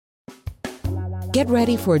Get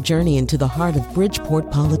ready for a journey into the heart of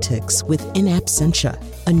Bridgeport politics with In Absentia,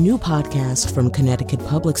 a new podcast from Connecticut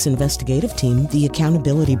Public's investigative team, The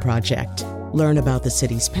Accountability Project. Learn about the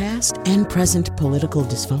city's past and present political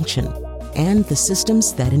dysfunction and the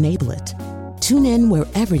systems that enable it. Tune in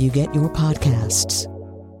wherever you get your podcasts.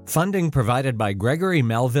 Funding provided by Gregory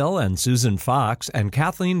Melville and Susan Fox and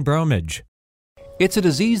Kathleen Bromage. It's a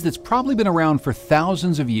disease that's probably been around for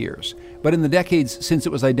thousands of years, but in the decades since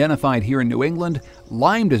it was identified here in New England,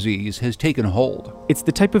 Lyme disease has taken hold. It's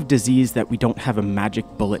the type of disease that we don't have a magic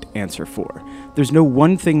bullet answer for. There's no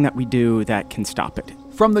one thing that we do that can stop it.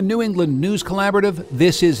 From the New England News Collaborative,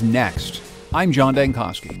 this is Next. I'm John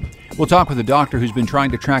Dankosky. We'll talk with a doctor who's been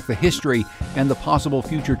trying to track the history and the possible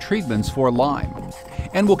future treatments for Lyme.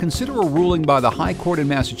 And we'll consider a ruling by the High Court in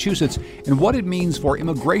Massachusetts and what it means for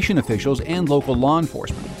immigration officials and local law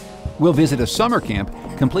enforcement. We'll visit a summer camp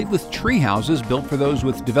complete with tree houses built for those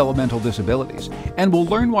with developmental disabilities. And we'll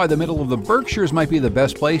learn why the middle of the Berkshires might be the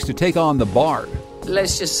best place to take on the Bard.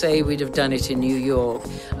 Let's just say we'd have done it in New York.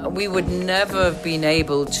 We would never have been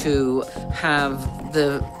able to have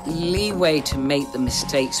the leeway to make the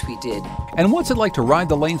mistakes we did. And what's it like to ride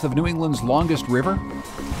the length of New England's longest river?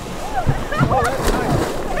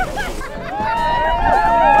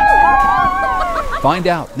 Find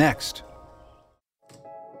out next.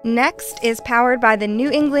 Next is powered by the New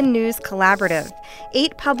England News Collaborative,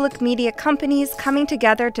 8 public media companies coming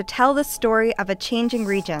together to tell the story of a changing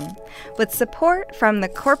region, with support from the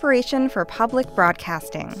Corporation for Public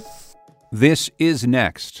Broadcasting. This is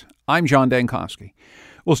Next. I'm John Dankosky.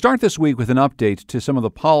 We'll start this week with an update to some of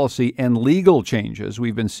the policy and legal changes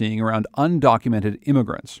we've been seeing around undocumented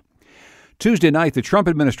immigrants. Tuesday night, the Trump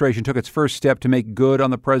administration took its first step to make good on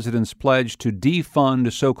the president's pledge to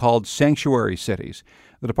defund so-called sanctuary cities.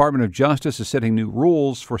 The Department of Justice is setting new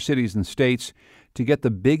rules for cities and states to get the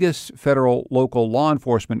biggest federal local law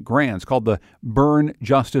enforcement grants, called the Burn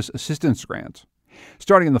Justice Assistance Grant.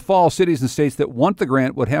 Starting in the fall, cities and states that want the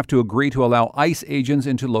grant would have to agree to allow ICE agents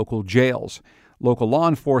into local jails. Local law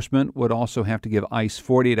enforcement would also have to give ICE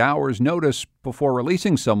 48 hours notice before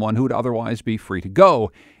releasing someone who would otherwise be free to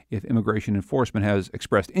go if immigration enforcement has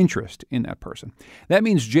expressed interest in that person. That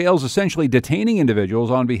means jails essentially detaining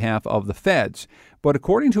individuals on behalf of the feds. But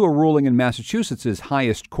according to a ruling in Massachusetts'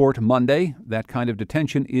 highest court Monday, that kind of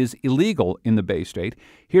detention is illegal in the Bay State.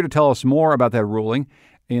 Here to tell us more about that ruling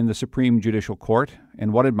in the Supreme Judicial Court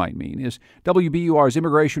and what it might mean is WBUR's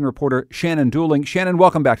immigration reporter Shannon Dooling. Shannon,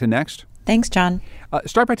 welcome back to Next. Thanks, John.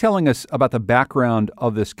 Start by telling us about the background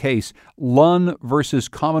of this case, Lunn versus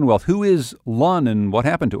Commonwealth. Who is Lunn and what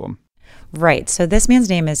happened to him? Right. So this man's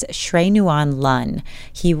name is Shrey Nguyen Lunn.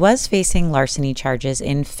 He was facing larceny charges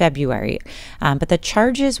in February, but the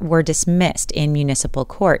charges were dismissed in municipal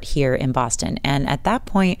court here in Boston. And at that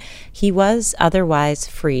point, he was otherwise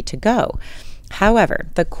free to go.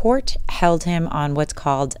 However, the court held him on what's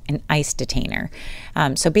called an ICE detainer.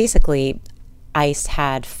 So basically, ICE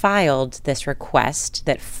had filed this request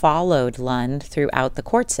that followed Lunn throughout the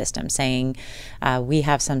court system, saying, we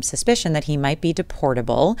have some suspicion that he might be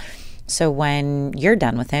deportable. So when you're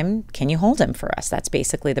done with him, can you hold him for us? That's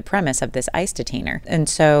basically the premise of this ICE detainer. And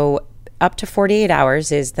so up to 48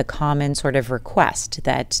 hours is the common sort of request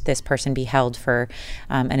that this person be held for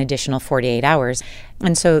an additional 48 hours.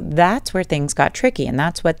 And so that's where things got tricky. And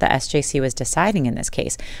that's what the SJC was deciding in this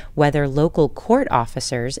case, whether local court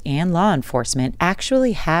officers and law enforcement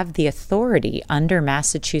actually have the authority under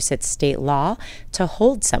Massachusetts state law to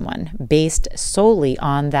hold someone based solely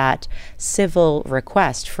on that civil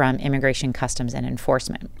request from Immigration, Customs, and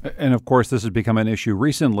Enforcement. And of course, this has become an issue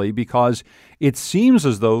recently because it seems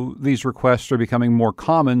as though these requests are becoming more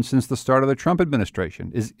common since the start of the Trump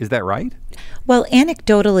administration. Is that right? Well,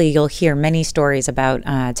 anecdotally, you'll hear many stories about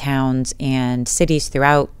towns and cities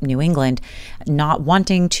throughout New England not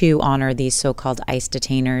wanting to honor these so-called ICE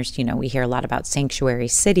detainers. You know, we hear a lot about sanctuary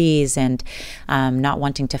cities and not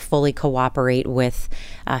wanting to fully cooperate with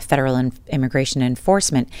federal immigration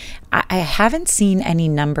enforcement. I haven't seen any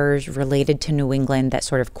numbers related to New England that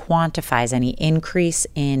sort of quantifies any increase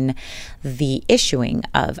in the issuing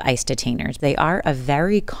of ICE detainers. They are a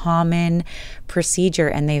very common procedure,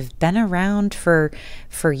 and they've been around for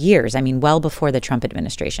years. I mean, well before the Trump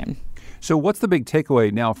administration. So what's the big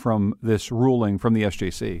takeaway now from this ruling from the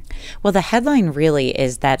SJC? Well, the headline really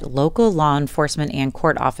is that local law enforcement and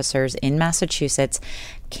court officers in Massachusetts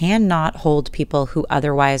cannot hold people who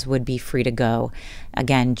otherwise would be free to go,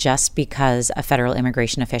 again, just because a federal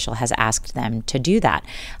immigration official has asked them to do that.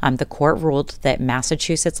 The court ruled that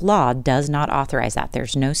Massachusetts law does not authorize that.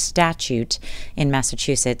 There's no statute in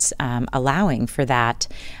Massachusetts allowing for that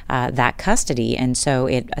custody, and so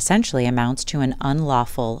it essentially amounts to an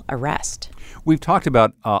unlawful arrest. We've talked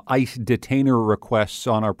about ICE detainer requests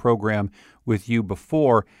on our program with you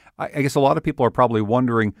before. I guess a lot of people are probably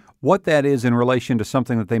wondering what that is in relation to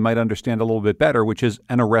something that they might understand a little bit better, which is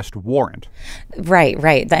an arrest warrant. Right.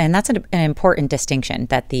 And that's an important distinction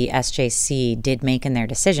that the SJC did make in their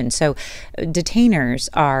decision. So detainers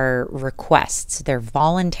are requests. They're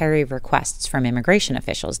voluntary requests from immigration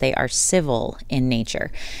officials. They are civil in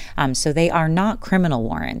nature. So they are not criminal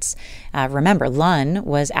warrants. Remember, Lunn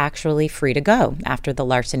was actually free to go after the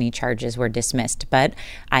larceny charges were dismissed, but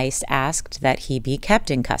ICE asked that he be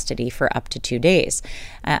kept in custody for up to 2 days.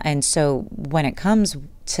 And so when it comes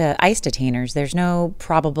to ICE detainers, there's no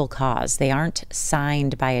probable cause. They aren't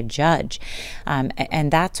signed by a judge.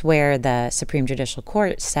 And that's where the Supreme Judicial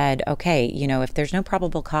Court said, okay, if there's no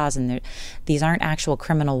probable cause and these aren't actual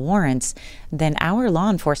criminal warrants, then our law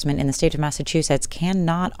enforcement in the state of Massachusetts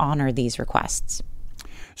cannot honor these requests.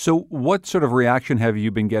 So what sort of reaction have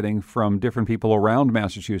you been getting from different people around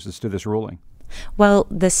Massachusetts to this ruling? Well,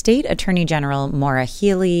 the state attorney general, Maura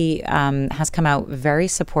Healey, has come out very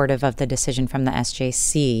supportive of the decision from the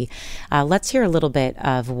SJC. Let's hear a little bit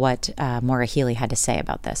of what Maura Healey had to say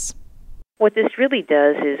about this. What this really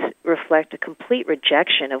does is reflect a complete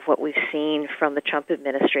rejection of what we've seen from the Trump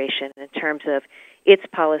administration in terms of its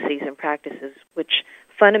policies and practices, which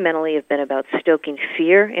fundamentally have been about stoking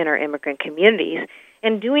fear in our immigrant communities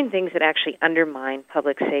and doing things that actually undermine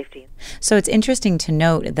public safety. So it's interesting to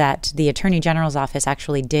note that the Attorney General's office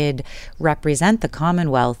actually did represent the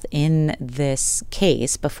Commonwealth in this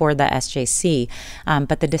case before the SJC,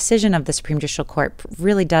 but the decision of the Supreme Judicial Court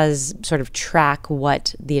really does sort of track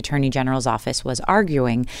what the Attorney General's office was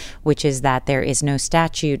arguing, which is that there is no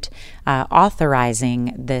statute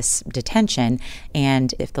authorizing this detention,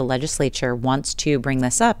 and if the legislature wants to bring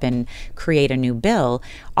this up and create a new bill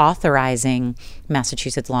authorizing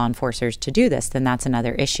Massachusetts law enforcers to do this, then that's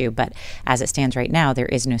another issue. But as it stands right now, there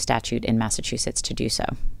is no statute in Massachusetts to do so.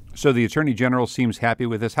 So the Attorney General seems happy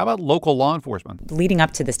with this. How about local law enforcement? Leading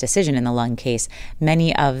up to this decision in the Lunn case,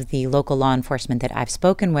 many of the local law enforcement that I've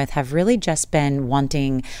spoken with have really just been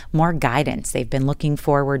wanting more guidance. They've been looking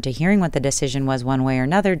forward to hearing what the decision was one way or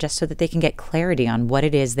another, just so that they can get clarity on what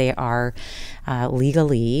it is they are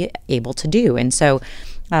legally able to do. And so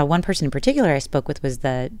one person in particular I spoke with was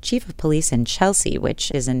the chief of police in Chelsea,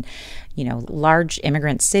 which is an large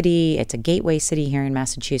immigrant city. It's a gateway city here in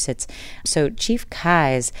Massachusetts. So Chief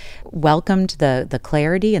Keyes welcomed the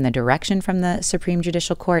clarity and the direction from the Supreme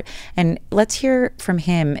Judicial Court. And let's hear from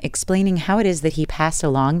him explaining how it is that he passed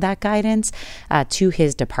along that guidance to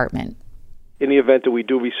his department. In the event that we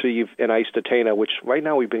do receive an ICE detainer, which right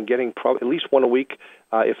now we've been getting at least one a week,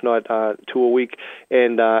 if not 2 a week.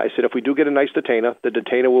 And I said if we do get an ICE detainer, the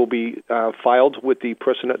detainer will be filed with the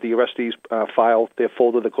arrestee's file, their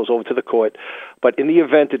folder that goes over to the court. But in the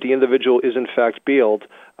event that the individual is in fact bailed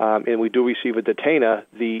and we do receive a detainer,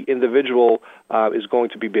 the individual is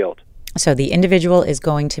going to be bailed. So the individual is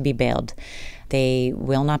going to be bailed. They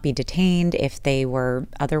will not be detained if they were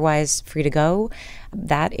otherwise free to go.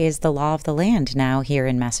 That is the law of the land now here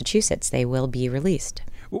in Massachusetts. They will be released.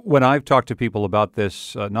 When I've talked to people about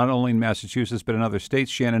this, not only in Massachusetts but in other states,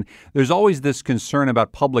 Shannon, there's always this concern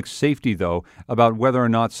about public safety, though, about whether or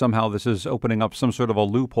not somehow this is opening up some sort of a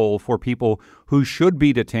loophole for people who should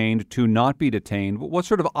be detained to not be detained. What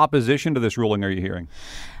sort of opposition to this ruling are you hearing?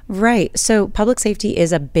 Right. So public safety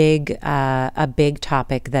is a big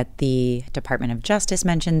topic that the Department of Justice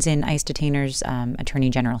mentions in ICE detainers. Attorney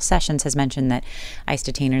General Sessions has mentioned that ICE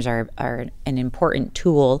detainers are an important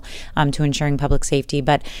tool to ensuring public safety.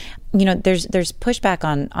 But, there's pushback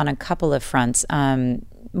on a couple of fronts.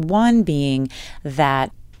 One being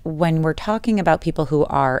that when we're talking about people who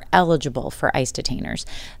are eligible for ICE detainers,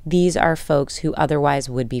 these are folks who otherwise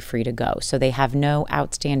would be free to go. So they have no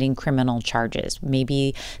outstanding criminal charges.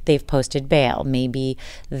 Maybe they've posted bail. Maybe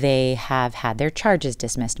they have had their charges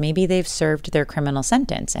dismissed. Maybe they've served their criminal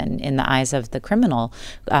sentence. And in the eyes of the criminal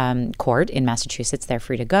court in Massachusetts, they're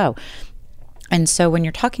free to go. And so when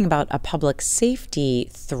you're talking about a public safety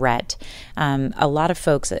threat, a lot of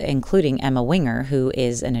folks, including Emma Winger, who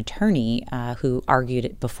is an attorney who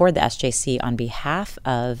argued before the SJC on behalf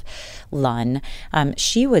of Lunn,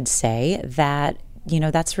 she would say that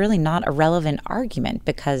that's really not a relevant argument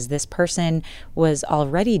because this person was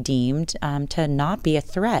already deemed to not be a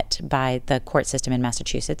threat by the court system in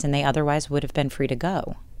Massachusetts, and they otherwise would have been free to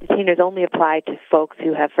go. Detainers only apply to folks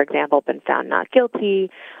who have, for example, been found not guilty,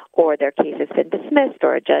 or their case has been dismissed,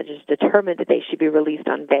 or a judge has determined that they should be released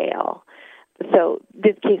on bail. So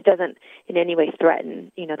this case doesn't in any way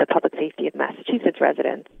threaten, the public safety of Massachusetts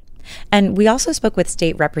residents. And we also spoke with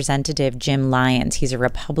State Representative Jim Lyons. He's a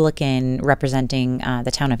Republican representing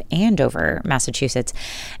the town of Andover, Massachusetts.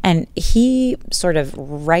 And he sort of,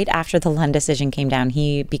 right after the Lunn decision came down,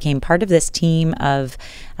 he became part of this team of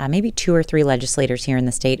maybe 2 or 3 legislators here in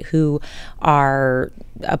the state who are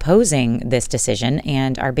opposing this decision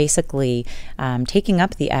and are basically taking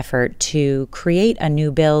up the effort to create a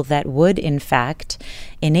new bill that would, in fact,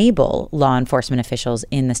 enable law enforcement officials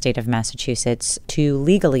in the state of Massachusetts to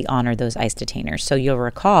legally honor those ICE detainers. So you'll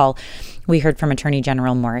recall, we heard from Attorney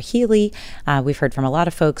General Maura Healey. We've heard from a lot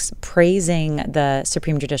of folks praising the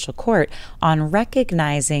Supreme Judicial Court on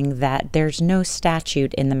recognizing that there's no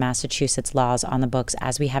statute in the Massachusetts laws on the books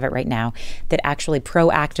as we have it right now that actually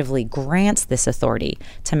proactively grants this authority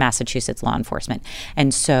to Massachusetts law enforcement.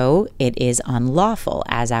 And so it is unlawful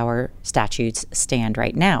as our statutes stand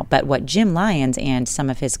right now. But what Jim Lyons and some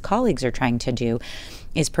of his colleagues are trying to do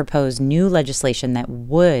is propose new legislation that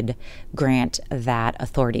would grant that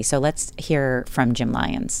authority. So let's hear from Jim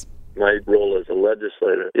Lyons. My role as a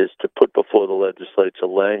legislator is to put before the legislature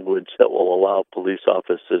language that will allow police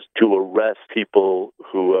officers to arrest people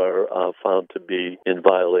who are found to be in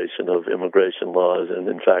violation of immigration laws and,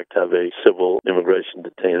 in fact, have a civil immigration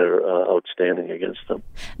detainer outstanding against them.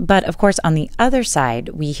 But, of course, on the other side,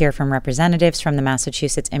 we hear from representatives from the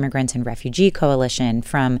Massachusetts Immigrants and Refugee Coalition,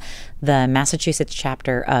 from the Massachusetts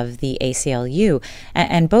chapter of the ACLU,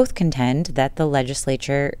 and both contend that the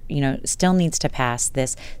legislature, still needs to pass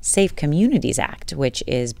this Safe Communities Act, which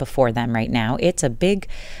is before them right now. It's a big,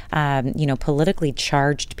 politically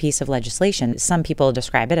charged piece of legislation. Some people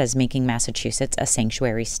describe it as making Massachusetts a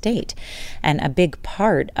sanctuary state. And a big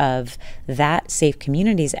part of that Safe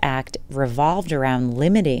Communities Act revolved around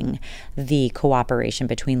limiting the cooperation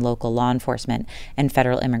between local law enforcement and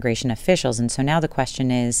federal immigration officials. And so now the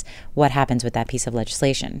question is, what happens with that piece of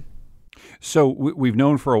legislation? So we've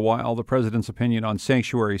known for a while the president's opinion on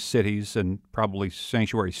sanctuary cities and probably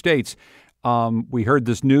sanctuary states. We heard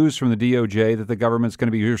this news from the DOJ that the government's going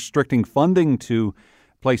to be restricting funding to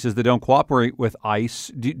places that don't cooperate with ICE.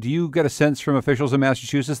 Do you get a sense from officials in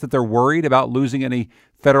Massachusetts that they're worried about losing any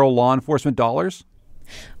federal law enforcement dollars?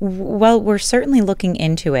 Well, we're certainly looking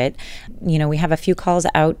into it. We have a few calls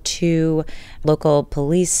out to local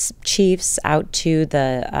police chiefs, out to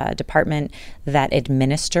the department that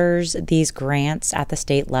administers these grants at the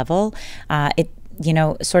state level.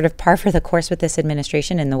 Sort of par for the course with this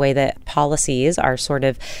administration in the way that policies are sort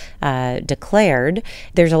of declared.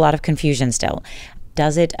 There's a lot of confusion still.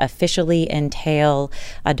 Does it officially entail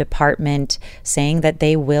a department saying that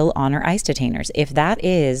they will honor ICE detainers? If that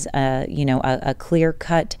is, a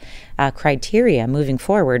clear-cut criteria moving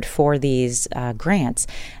forward for these grants,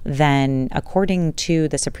 then according to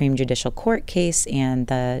the Supreme Judicial Court case and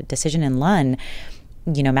the decision in Lunn,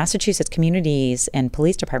 Massachusetts communities and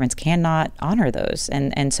police departments cannot honor those.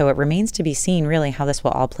 And so it remains to be seen really how this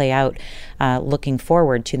will all play out looking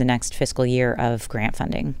forward to the next fiscal year of grant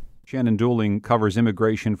funding. Shannon Dooling covers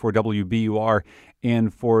immigration for WBUR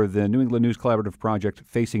and for the New England News Collaborative Project,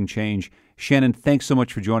 Facing Change. Shannon, thanks so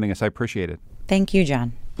much for joining us. I appreciate it. Thank you,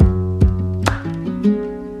 John.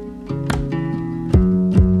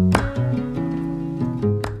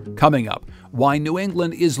 Coming up, why New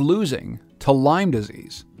England is losing to Lyme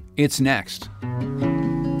disease. It's next.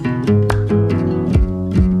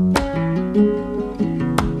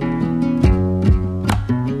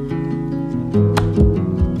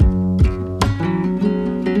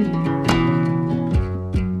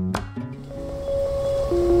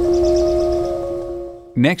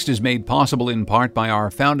 Next is made possible in part by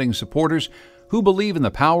our founding supporters who believe in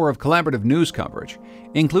the power of collaborative news coverage,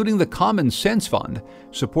 including the Common Sense Fund,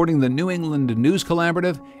 supporting the New England News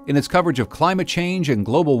Collaborative in its coverage of climate change and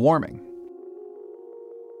global warming.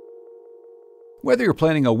 Whether you're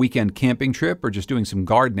planning a weekend camping trip or just doing some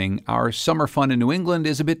gardening, our summer fun in New England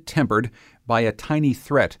is a bit tempered by a tiny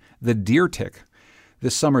threat, the deer tick.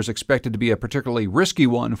 This summer is expected to be a particularly risky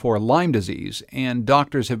one for Lyme disease, and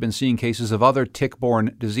doctors have been seeing cases of other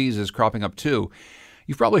tick-borne diseases cropping up too.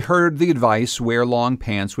 You've probably heard the advice, wear long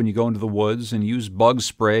pants when you go into the woods and use bug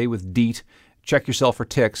spray with DEET. Check yourself for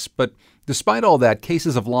ticks. But despite all that,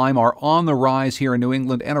 cases of Lyme are on the rise here in New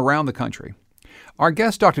England and around the country. Our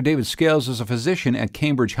guest, Dr. David Scales, is a physician at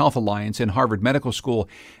Cambridge Health Alliance and Harvard Medical School.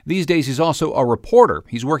 These days, he's also a reporter.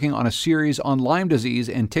 He's working on a series on Lyme disease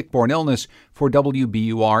and tick-borne illness for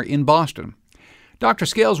WBUR in Boston. Dr.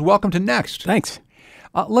 Scales, welcome to Next. Thanks.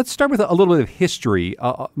 Let's start with a little bit of history.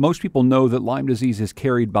 Most people know that Lyme disease is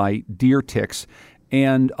carried by deer ticks,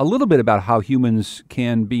 and a little bit about how humans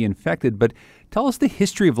can be infected. But tell us the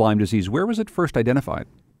history of Lyme disease. Where was it first identified?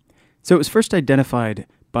 So it was first identified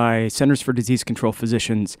by Centers for Disease Control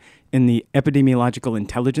physicians in the Epidemiological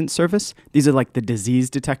Intelligence Service. These are like the disease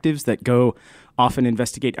detectives that go off and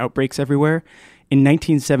investigate outbreaks everywhere. In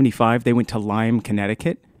 1975, they went to Lyme,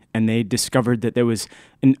 Connecticut, and they discovered that there was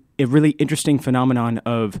a really interesting phenomenon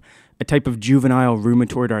of a type of juvenile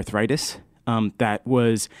rheumatoid arthritis that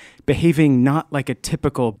was behaving not like a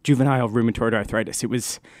typical juvenile rheumatoid arthritis.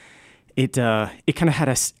 It kind of had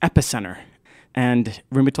an epicenter. And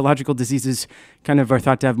rheumatological diseases kind of are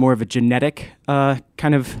thought to have more of a genetic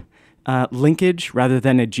linkage rather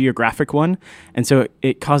than a geographic one. And so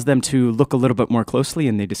it caused them to look a little bit more closely,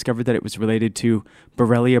 and they discovered that it was related to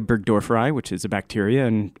Borrelia burgdorferi, which is a bacteria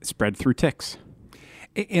and spread through ticks.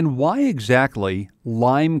 And why exactly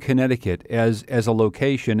Lyme, Connecticut as a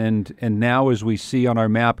location? And now, as we see on our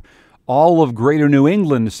map, all of greater New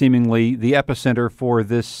England seemingly the epicenter for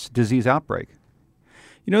this disease outbreak.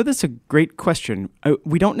 You know, that's a great question.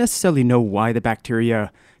 We don't necessarily know why the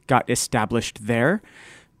bacteria got established there.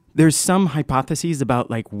 There's some hypotheses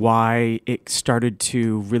about like why it started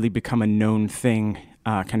to really become a known thing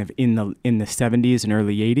kind of in the 70s and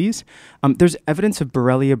early 80s. There's evidence of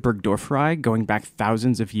Borrelia burgdorferi going back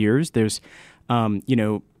thousands of years. There's,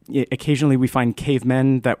 occasionally we find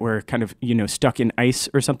cavemen that were kind of, stuck in ice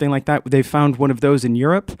or something like that. They found one of those in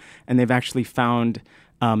Europe, and they've actually found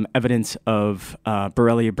evidence of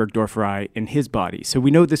Borrelia burgdorferi in his body. So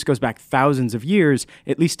we know this goes back thousands of years,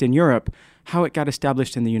 at least in Europe. How it got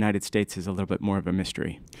established in the United States is a little bit more of a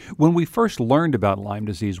mystery. When we first learned about Lyme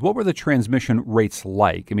disease, what were the transmission rates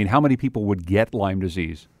like? I mean, how many people would get Lyme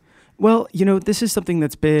disease? Well, this is something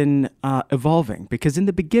that's been evolving, because in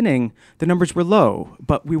the beginning, the numbers were low,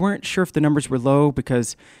 but we weren't sure if the numbers were low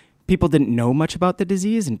because people didn't know much about the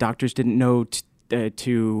disease and doctors didn't know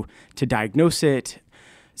to diagnose it.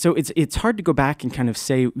 So it's hard to go back and kind of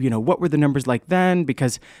say, what were the numbers like then,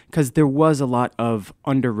 because there was a lot of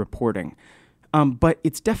underreporting. But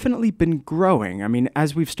it's definitely been growing. I mean,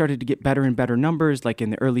 as we've started to get better and better numbers, like in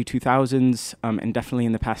the early 2000s, and definitely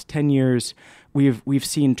in the past 10 years, we've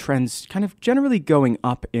seen trends kind of generally going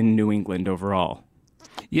up in New England overall.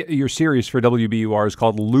 Your series for WBUR is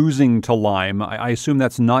called Losing to Lyme. I assume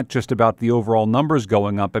that's not just about the overall numbers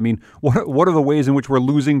going up. I mean, what are the ways in which we're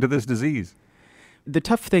losing to this disease? The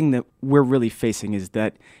tough thing that we're really facing is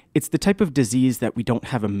that it's the type of disease that we don't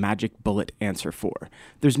have a magic bullet answer for.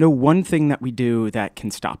 There's no one thing that we do that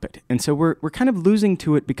can stop it. And so we're kind of losing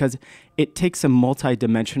to it because it takes a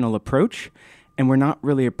multidimensional approach, and we're not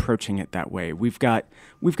really approaching it that way. We've got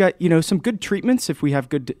some good treatments if we have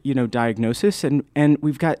good diagnosis, and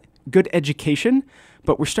we've got good education.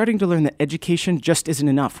 But we're starting to learn that education just isn't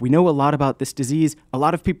enough. We know a lot about this disease. A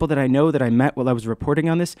lot of people that I know that I met while I was reporting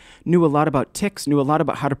on this knew a lot about ticks, knew a lot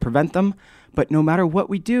about how to prevent them. But no matter what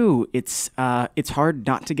we do, it's hard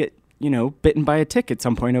not to get, bitten by a tick at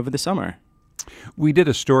some point over the summer. We did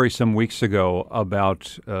a story some weeks ago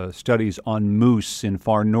about studies on moose in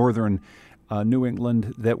far northern New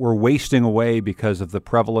England that were wasting away because of the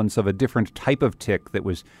prevalence of a different type of tick that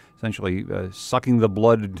was essentially sucking the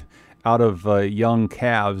blood out of young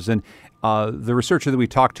calves. And the researcher that we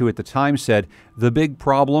talked to at the time said the big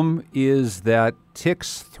problem is that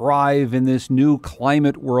ticks thrive in this new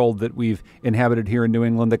climate world that we've inhabited here in New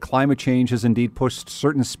England. That climate change has indeed pushed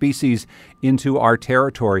certain species into our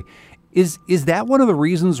territory. Is that one of the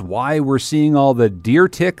reasons why we're seeing all the deer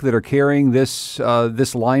tick that are carrying this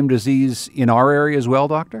Lyme disease in our area as well,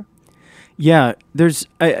 Doctor? Yeah, there's,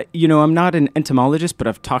 I'm not an entomologist, but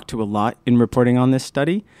I've talked to a lot in reporting on this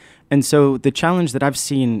study. And so the challenge that I've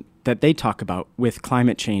seen that they talk about with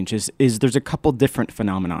climate change is there's a couple different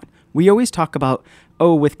phenomena. We always talk about,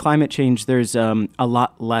 with climate change, there's a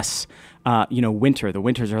lot less, winter. The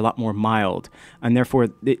winters are a lot more mild, and therefore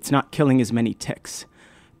it's not killing as many ticks.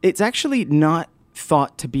 It's actually not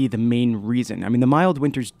thought to be the main reason. I mean, the mild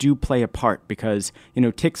winters do play a part because,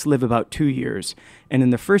 ticks live about 2 years. And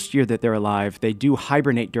in the first year that they're alive, they do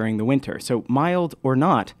hibernate during the winter. So mild or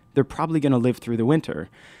not, they're probably going to live through the winter.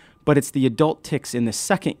 But it's the adult ticks in the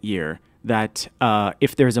second year that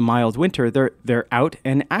if there's a mild winter, they're out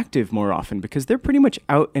and active more often because they're pretty much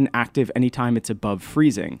out and active anytime it's above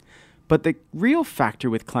freezing. But the real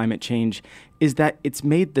factor with climate change is that it's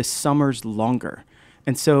made the summers longer.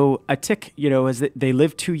 And so a tick, as they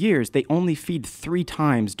live 2 years, they only feed 3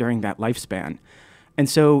 times during that lifespan. And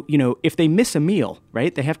so, if they miss a meal,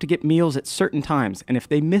 right, they have to get meals at certain times. And if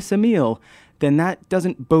they miss a meal, then that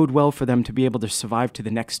doesn't bode well for them to be able to survive to the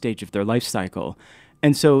next stage of their life cycle.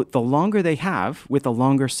 And so the longer they have with a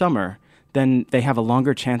longer summer, then they have a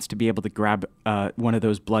longer chance to be able to grab one of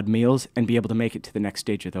those blood meals and be able to make it to the next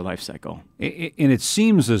stage of their life cycle. And it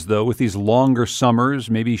seems as though with these longer summers,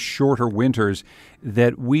 maybe shorter winters,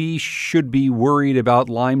 that we should be worried about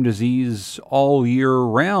Lyme disease all year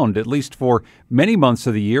round, at least for many months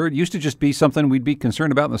of the year. It used to just be something we'd be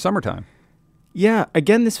concerned about in the summertime. Yeah,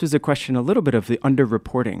 again, this was a question a little bit of the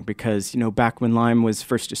underreporting because, back when Lyme was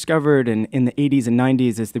first discovered and in the 80s and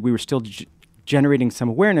 90s, as we were still generating some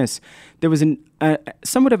awareness, there was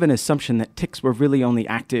somewhat of an assumption that ticks were really only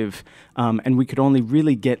active and we could only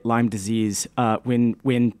really get Lyme disease when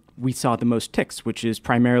we saw the most ticks, which is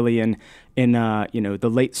primarily in the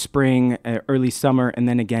late spring, early summer, and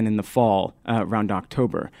then again in the fall around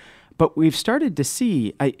October. But we've started to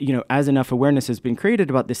see, as enough awareness has been created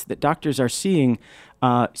about this, that doctors are seeing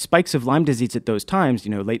spikes of Lyme disease at those times,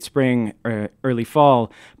 late spring, early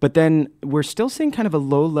fall. But then we're still seeing kind of a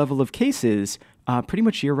low level of cases pretty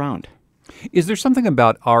much year round. Is there something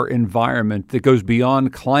about our environment that goes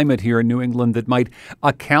beyond climate here in New England that might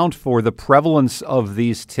account for the prevalence of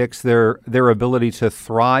these ticks, their ability to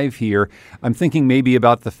thrive here? I'm thinking maybe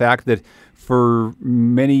about the fact that for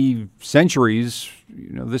many centuries,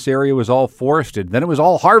 this area was all forested. Then it was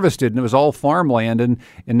all harvested and it was all farmland. And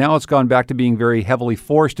now it's gone back to being very heavily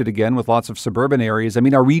forested again with lots of suburban areas. I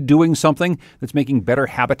mean, are we doing something that's making better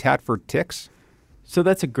habitat for ticks? So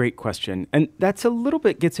that's a great question. And that's a little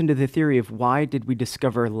bit gets into the theory of why did we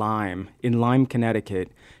discover Lyme in Lyme,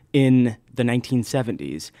 Connecticut in the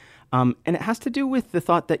 1970s. And it has to do with the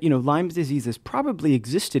thought that, Lyme disease has probably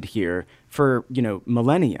existed here for,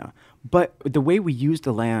 millennia. But the way we use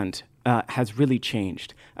the land has really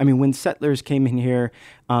changed. I mean, when settlers came in here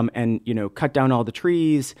and, cut down all the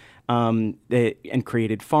trees and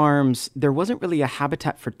created farms, there wasn't really a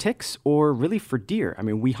habitat for ticks or really for deer. I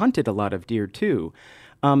mean, we hunted a lot of deer too.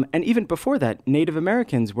 And even before that, Native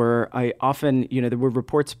Americans were often, there were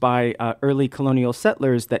reports by early colonial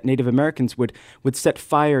settlers that Native Americans would set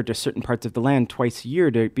fire to certain parts of the land twice a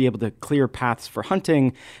year to be able to clear paths for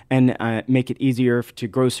hunting and make it easier to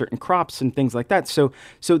grow certain crops and things like that. So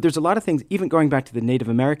there's a lot of things, even going back to the Native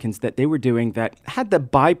Americans, that they were doing that had the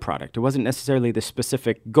byproduct. It wasn't necessarily the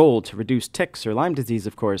specific goal to reduce ticks or Lyme disease,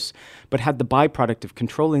 of course, but had the byproduct of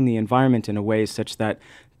controlling the environment in a way such that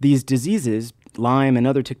these diseases, Lyme and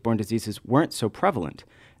other tick-borne diseases, weren't so prevalent.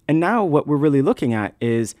 And now what we're really looking at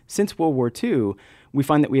is, since World War II, we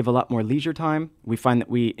find that we have a lot more leisure time. We find that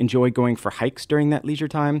we enjoy going for hikes during that leisure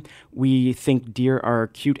time. We think deer are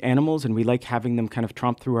cute animals, and we like having them kind of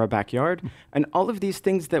tromp through our backyard. And all of these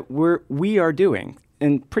things that we are doing,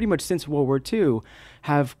 and pretty much since World War II,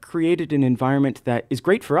 have created an environment that is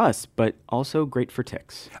great for us, but also great for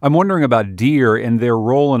ticks. I'm wondering about deer and their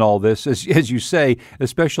role in all this. As you say,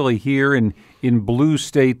 especially here in blue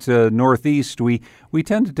state Northeast, we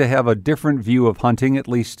tend to have a different view of hunting, at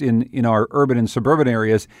least in our urban and suburban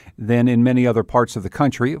areas, than in many other parts of the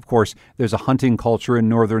country. Of course, there's a hunting culture in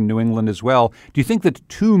northern New England as well. Do you think that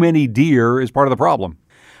too many deer is part of the problem?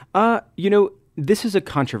 This is a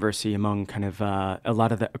controversy among kind of a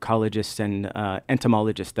lot of the ecologists and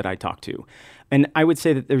entomologists that I talk to. And I would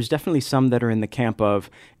say that there's definitely some that are in the camp of,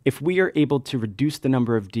 if we are able to reduce the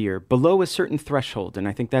number of deer below a certain threshold, and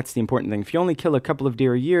I think that's the important thing. If you only kill a couple of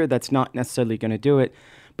deer a year, that's not necessarily going to do it.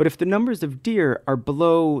 But if the numbers of deer are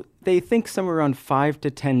below, they think somewhere around 5 to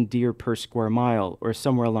 10 deer per square mile or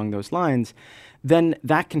somewhere along those lines, then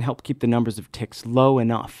that can help keep the numbers of ticks low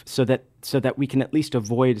enough so that we can at least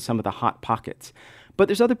avoid some of the hot pockets. But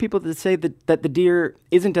there's other people that say that the deer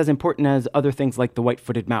isn't as important as other things like the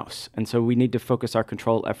white-footed mouse, and so we need to focus our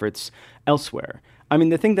control efforts elsewhere. I mean,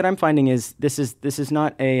 the thing that I'm finding is this is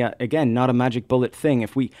not not a magic bullet thing.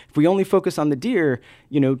 If we only focus on the deer,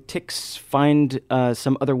 ticks find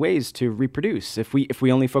some other ways to reproduce. If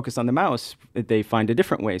we only focus on the mouse, they find a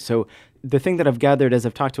different way. So the thing that I've gathered as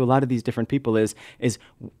I've talked to a lot of these different people is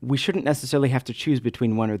we shouldn't necessarily have to choose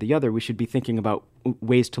between one or the other. We should be thinking about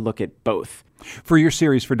ways to look at both. For your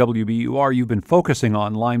series for WBUR, you've been focusing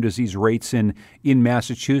on Lyme disease rates in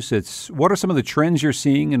Massachusetts. What are some of the trends you're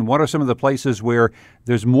seeing, and what are some of the places where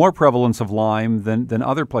there's more prevalence of Lyme than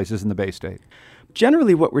other places in the Bay State?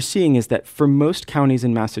 Generally, what we're seeing is that for most counties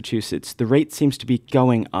in Massachusetts, the rate seems to be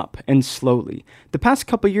going up, and slowly. The past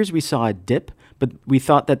couple of years, we saw a dip, but we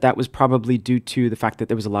thought that that was probably due to the fact that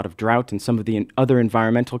there was a lot of drought and some of the other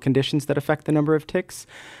environmental conditions that affect the number of ticks.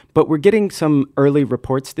 But we're getting some early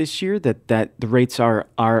reports this year that the rates are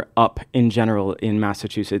up in general in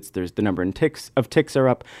Massachusetts. There's the number of ticks are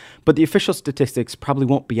up, but the official statistics probably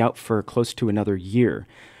won't be out for close to another year.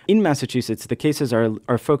 In Massachusetts, the cases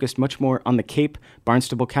are focused much more on the Cape,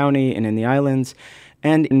 Barnstable County, and in the islands.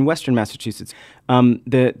 And in Western Massachusetts,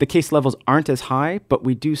 the case levels aren't as high, but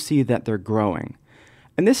we do see that they're growing.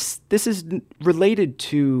 And this is related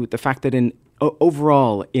to the fact that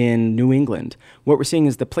overall in New England, what we're seeing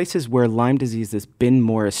is the places where Lyme disease has been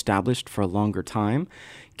more established for a longer time,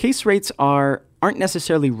 case rates aren't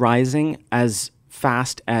necessarily rising as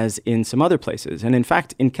fast as in some other places. And in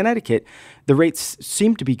fact, in Connecticut, the rates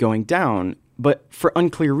seem to be going down, but for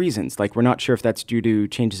unclear reasons. Like, we're not sure if that's due to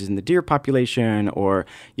changes in the deer population or,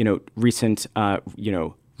 recent,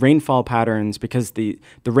 rainfall patterns, because the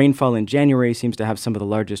rainfall in January seems to have some of the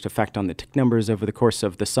largest effect on the tick numbers over the course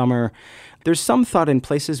of the summer. There's some thought in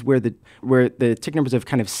places where the tick numbers have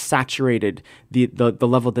kind of saturated the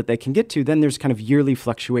level that they can get to, then there's kind of yearly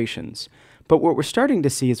fluctuations. But what we're starting to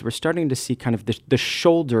see kind of the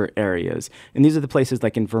shoulder areas. And these are the places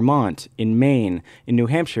like in Vermont, in Maine, in New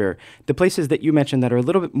Hampshire, the places that you mentioned that are a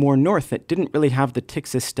little bit more north that didn't really have the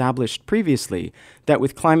ticks established previously, that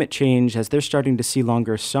with climate change, as they're starting to see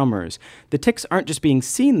longer summers, the ticks aren't just being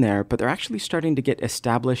seen there, but they're actually starting to get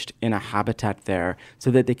established in a habitat there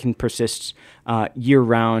so that they can persist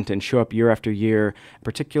year-round and show up year after year.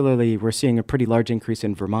 Particularly, we're seeing a pretty large increase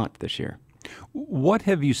in Vermont this year. What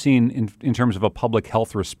have you seen in terms of a public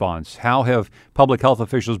health response? How have public health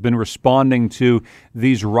officials been responding to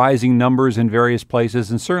these rising numbers in various places,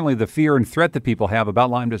 and certainly the fear and threat that people have about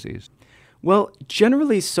Lyme disease? Well,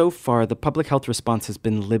 generally so far, the public health response has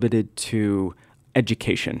been limited to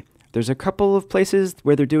education. There's a couple of places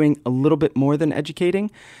where they're doing a little bit more than educating,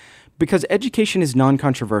 because education is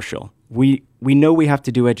non-controversial. We know we have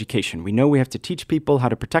to do education. We know we have to teach people how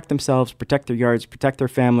to protect themselves, protect their yards, protect their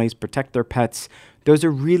families, protect their pets. Those are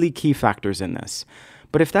really key factors in this.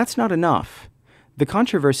 But if that's not enough, the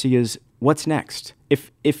controversy is what's next?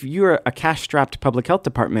 If you're a cash-strapped public health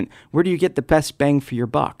department, where do you get the best bang for your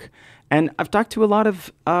buck? And I've talked to a lot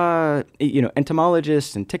of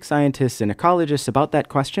entomologists and tick scientists and ecologists about that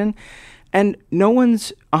question. And no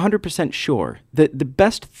one's 100% sure. The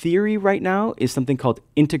best theory right now is something called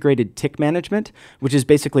integrated tick management, which is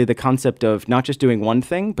basically the concept of not just doing one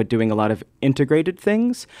thing, but doing a lot of integrated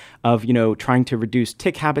things, of, trying to reduce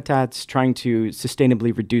tick habitats, trying to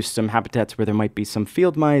sustainably reduce some habitats where there might be some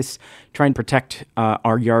field mice, try and protect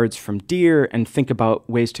our yards from deer, and think about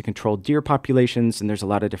ways to control deer populations, and there's a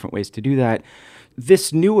lot of different ways to do that.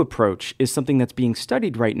 This new approach is something that's being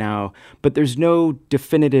studied right now, but there's no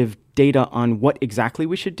definitive data on what exactly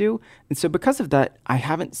we should do. And so because of that, I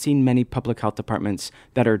haven't seen many public health departments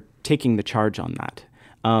that are taking the charge on that.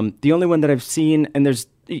 The only one that I've seen, and there's,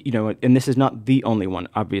 and this is not the only one,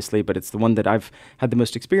 obviously, but it's the one that I've had the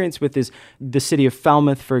most experience with, is the city of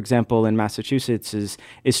Falmouth, for example, in Massachusetts, is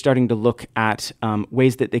starting to look at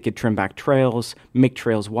ways that they could trim back trails, make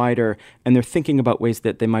trails wider, and they're thinking about ways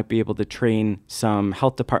that they might be able to train some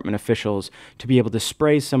health department officials to be able to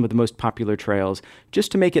spray some of the most popular trails,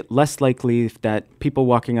 just to make it less likely that people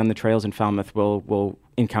walking on the trails in Falmouth will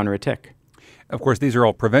encounter a tick. Of course, these are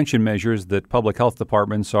all prevention measures that public health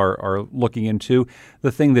departments are looking into. The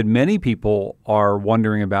thing that many people are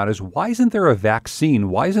wondering about is, why isn't there a vaccine?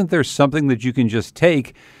 Why isn't there something that you can just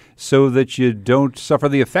take so that you don't suffer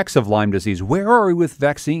the effects of Lyme disease? Where are we with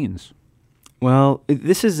vaccines? Well,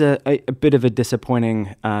 this is a bit of a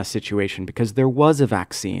disappointing situation, because there was a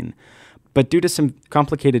vaccine. But due to some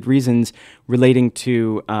complicated reasons relating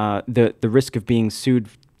to the risk of being sued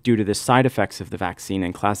due to the side effects of the vaccine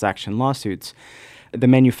and class action lawsuits, the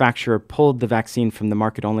manufacturer pulled the vaccine from the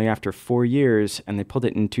market only after 4 years, and they pulled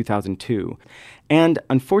it in 2002. And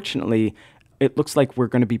unfortunately, it looks like we're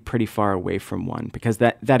going to be pretty far away from one, because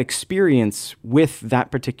that experience with that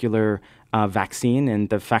particular vaccine and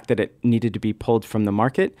the fact that it needed to be pulled from the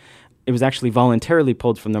market, it was actually voluntarily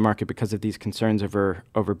pulled from the market because of these concerns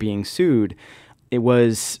over being sued. It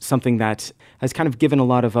was something that has kind of given a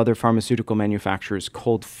lot of other pharmaceutical manufacturers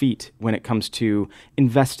cold feet when it comes to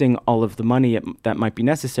investing all of the money that might be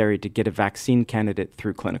necessary to get a vaccine candidate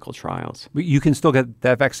through clinical trials. But you can still get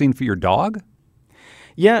that vaccine for your dog?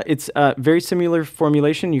 Yeah, it's a very similar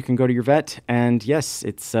formulation. You can go to your vet, and yes,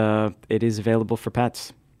 it is available for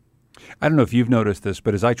pets. I don't know if you've noticed this,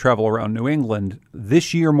 but as I travel around New England,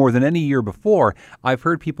 this year more than any year before, I've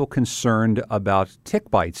heard people concerned about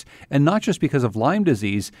tick bites. And not just because of Lyme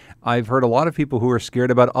disease. I've heard a lot of people who are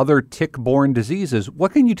scared about other tick-borne diseases.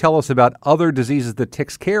 What can you tell us about other diseases that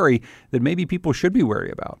ticks carry that maybe people should be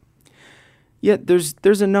wary about? Yeah,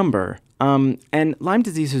 there's a number. And Lyme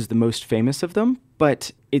disease is the most famous of them,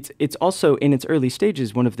 but it's also, in its early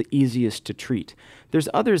stages, one of the easiest to treat. There's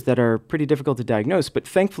others that are pretty difficult to diagnose, but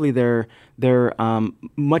thankfully they're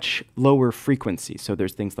much lower frequency. So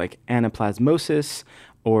there's things like anaplasmosis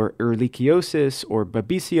or ehrlichiosis or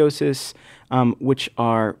babesiosis, which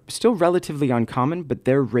are still relatively uncommon, but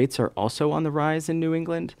their rates are also on the rise in New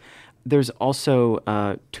England. There's also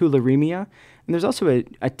tularemia. And there's also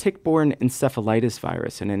a tick-borne encephalitis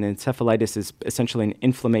virus, and an encephalitis is essentially an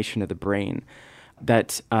inflammation of the brain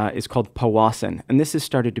that is called Powassan, and this has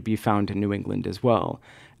started to be found in New England as well.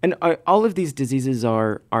 And all of these diseases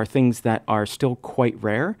are things that are still quite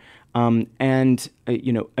rare, and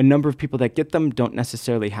a number of people that get them don't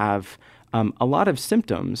necessarily have a lot of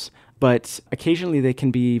symptoms, but occasionally they can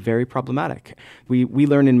be very problematic. We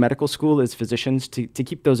learn in medical school as physicians to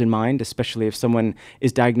keep those in mind, especially if someone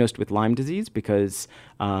is diagnosed with Lyme disease, because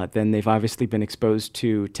then they've obviously been exposed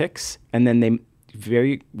to ticks, and then they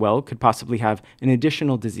very well could possibly have an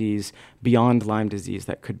additional disease beyond Lyme disease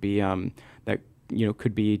that could be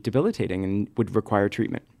could be debilitating and would require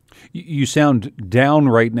treatment. You sound down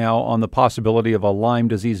right now on the possibility of a Lyme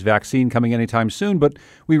disease vaccine coming anytime soon, but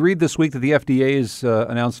we read this week that the FDA has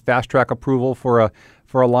announced fast-track approval for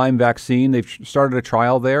a Lyme vaccine. They've started a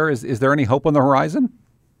trial there. Is there any hope on the horizon?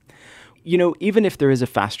 Even if there is a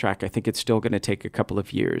fast track, I think it's still going to take a couple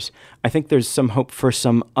of years. I think there's some hope for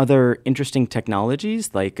some other interesting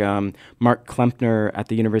technologies, like Mark Klempner at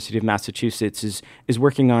the University of Massachusetts is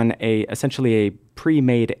working on essentially a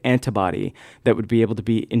pre-made antibody that would be able to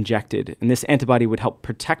be injected. And this antibody would help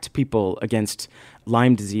protect people against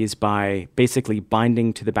Lyme disease by basically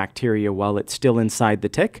binding to the bacteria while it's still inside the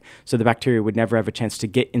tick. So the bacteria would never have a chance to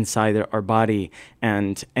get inside our body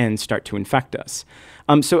and start to infect us.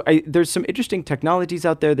 There's some interesting technologies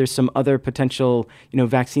out there. There's some other potential,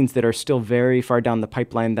 vaccines that are still very far down the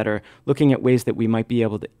pipeline that are looking at ways that we might be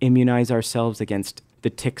able to immunize ourselves against the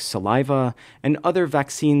tick's saliva, and other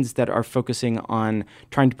vaccines that are focusing on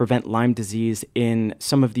trying to prevent Lyme disease in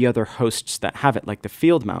some of the other hosts that have it, like the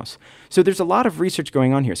field mouse. So there's a lot of research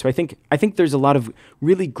going on here. So I think there's a lot of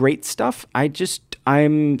really great stuff.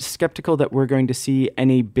 I'm skeptical that we're going to see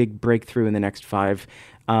any big breakthrough in the next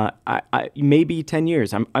maybe 10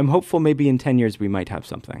 years. I'm hopeful maybe in 10 years we might have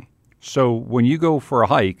something. So when you go for a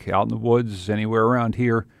hike out in the woods, anywhere around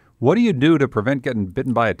here, what do you do to prevent getting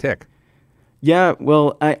bitten by a tick? Yeah,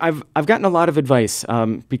 well, I've gotten a lot of advice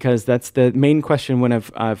because that's the main question when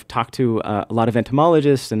I've talked to a lot of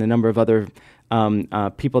entomologists and a number of other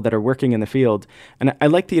people that are working in the field. And I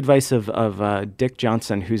like the advice of Dick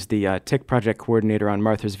Johnson, who's the tick project coordinator on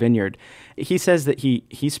Martha's Vineyard. He says that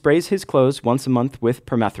he sprays his clothes once a month with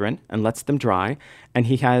permethrin and lets them dry, and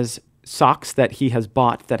he has socks that he has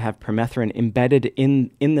bought that have permethrin embedded in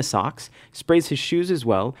the socks, sprays his shoes as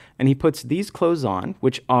well, and he puts these clothes on,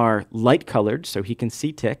 which are light colored so he can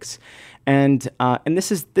see ticks. And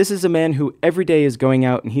this is a man who every day is going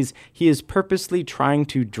out and he is purposely trying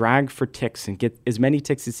to drag for ticks and get as many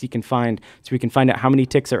ticks as he can find so he can find out how many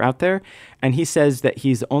ticks are out there. And he says that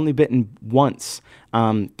he's only bitten once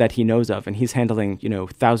that he knows of, and he's handling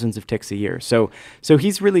thousands of ticks a year. So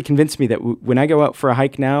he's really convinced me that when I go out for a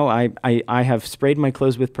hike now, I have sprayed my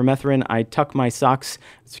clothes with permethrin. I tuck my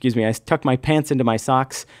pants into my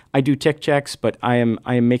socks. I do tick checks, but I am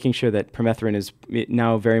making sure that permethrin is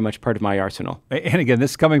now very much part of my arsenal. And again,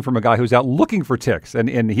 this is coming from a guy who's out looking for ticks, and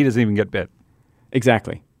he doesn't even get bit.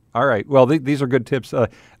 Exactly. All right. Well, these are good tips.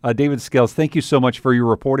 David Scales, thank you so much for your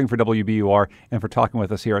reporting for WBUR and for talking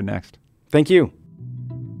with us here on Next. Thank you.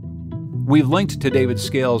 We've linked to David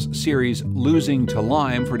Scales' series Losing to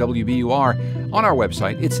Lyme for WBUR on our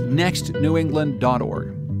website. It's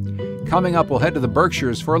nextnewengland.org. Coming up, we'll head to the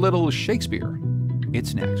Berkshires for a little Shakespeare.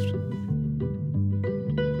 It's next.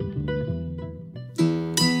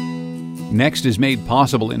 Next is made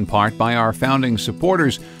possible in part by our founding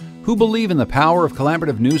supporters who believe in the power of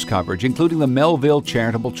collaborative news coverage, including the Melville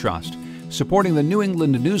Charitable Trust, supporting the New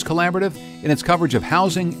England News Collaborative in its coverage of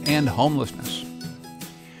housing and homelessness.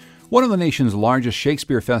 One of the nation's largest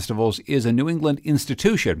Shakespeare festivals is a New England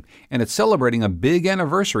institution, and it's celebrating a big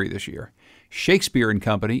anniversary this year. Shakespeare &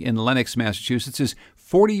 Company in Lenox, Massachusetts is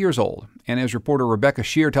 40 years old, and as reporter Rebecca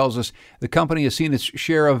Shear tells us, the company has seen its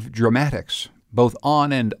share of dramatics, both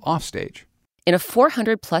on and off stage. In a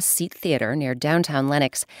 400-plus seat theater near downtown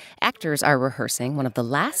Lenox, actors are rehearsing one of the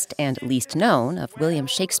last and least known of William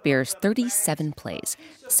Shakespeare's 37 plays,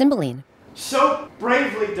 Cymbeline. So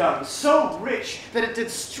bravely done, so rich, that it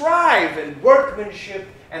did strive in workmanship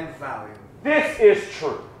and value. This is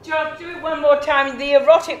true. George, do it one more time. The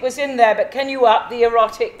erotic was in there, but can you up the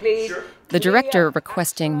erotic, please? Sure. The director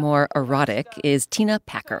requesting more erotic is Tina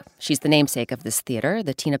Packer. She's the namesake of this theater,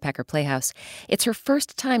 the Tina Packer Playhouse. It's her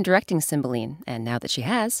first time directing Cymbeline, and now that she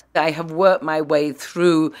has... I have worked my way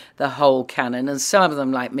through the whole canon, and some of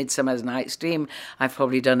them, like Midsummer's Night's Dream, I've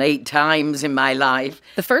probably done 8 times in my life.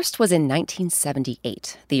 The first was in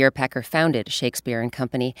 1978, the year Packer founded Shakespeare and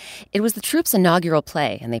Company. It was the troupe's inaugural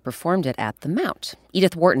play, and they performed it at the Mount,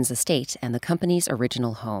 Edith Wharton's estate and the company's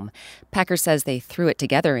original home. Packer says they threw it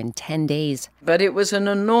together in 10 days. But it was an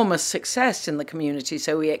enormous success in the community,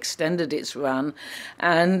 so we extended its run,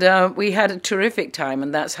 and we had a terrific time,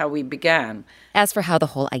 and that's how we began. As for how the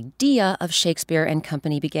whole idea of Shakespeare and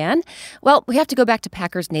Company began, well, we have to go back to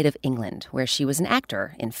Packer's native England, where she was an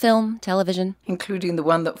actor in film, television. Including the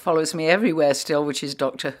one that follows me everywhere still, which is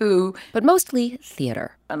Doctor Who. But mostly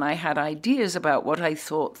theater. And I had ideas about what I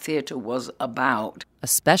thought theater was about.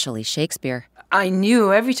 Especially Shakespeare. I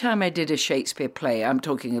knew every time I did a Shakespeare play, I'm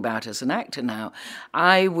talking about as an actor now,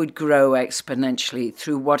 I would grow exponentially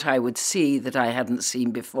through what I would see that I hadn't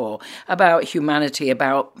seen before, about humanity,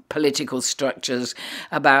 about political structures,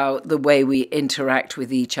 about the way we interact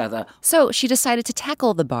with each other. So she decided to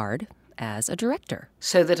tackle the Bard as a director.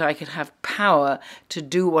 So that I could have power to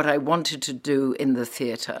do what I wanted to do in the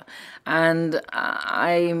theatre. And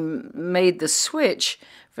I made the switch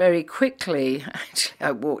very quickly. Actually,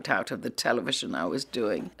 I walked out of the television I was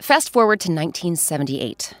doing. Fast forward to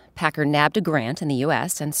 1978. Packer nabbed a grant in the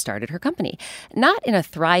U.S. and started her company. Not in a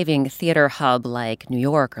thriving theater hub like New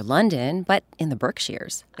York or London, but in the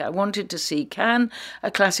Berkshires. I wanted to see, can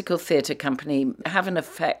a classical theatre company have an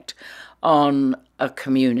effect on a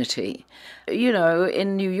community? You know,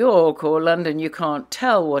 in New York or London, you can't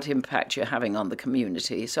tell what impact you're having on the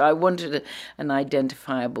community. So I wanted an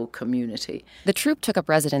identifiable community. The troupe took up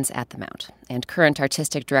residence at the Mount, and current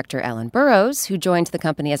artistic director Alan Burrows, who joined the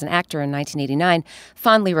company as an actor in 1989,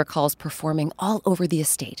 fondly recalls performing all over the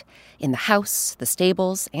estate, in the house, the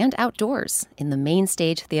stables, and outdoors, in the main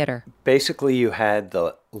stage theater. Basically, you had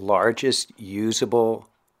the largest usable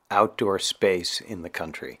outdoor space in the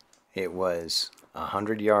country. It was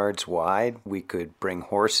 100 yards wide. We could bring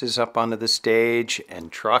horses up onto the stage and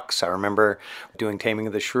trucks. I remember doing Taming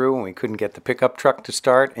of the Shrew when we couldn't get the pickup truck to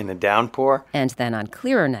start in a downpour. And then on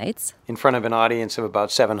clearer nights, in front of an audience of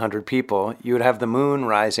about 700 people, you would have the moon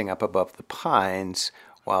rising up above the pines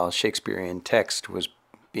while Shakespearean text was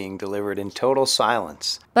being delivered in total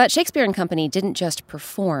silence. But Shakespeare and Company didn't just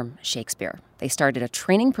perform Shakespeare. They started a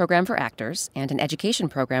training program for actors and an education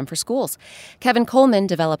program for schools. Kevin Coleman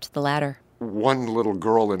developed the latter. One little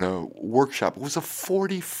girl in a workshop, it was a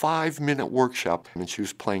 45-minute workshop, and she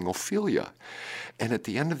was playing Ophelia. And at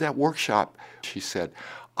the end of that workshop, she said,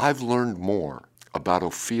 "I've learned more about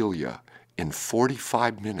Ophelia in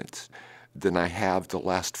 45 minutes than I have the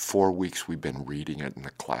last 4 weeks we've been reading it in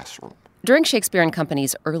the classroom." During Shakespeare and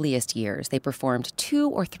Company's earliest years, they performed 2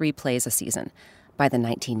 or 3 plays a season. By the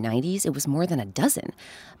 1990s, it was more than a dozen.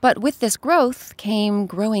 But with this growth came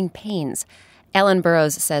growing pains. Alan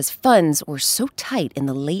Burrows says funds were so tight in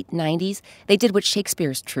the late 90s, they did what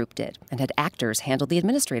Shakespeare's troupe did and had actors handle the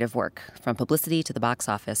administrative work, from publicity to the box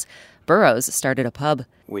office. Burrows started a pub.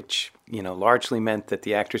 Which, largely meant that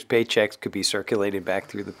the actors' paychecks could be circulated back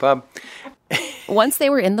through the pub. Once they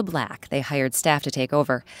were in the black, they hired staff to take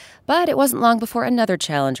over. But it wasn't long before another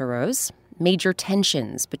challenge arose. Major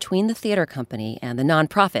tensions between the theater company and the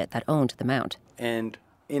nonprofit that owned the Mount. And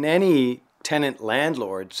in any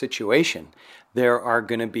tenant-landlord situation, there are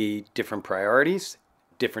going to be different priorities,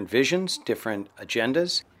 different visions, different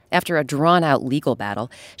agendas. After a drawn-out legal battle,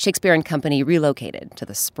 Shakespeare and Company relocated to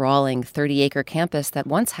the sprawling 30-acre campus that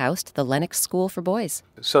once housed the Lenox School for Boys.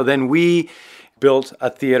 So then we built a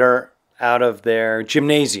theater out of their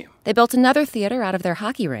gymnasium. They built another theater out of their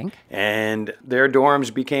hockey rink. And their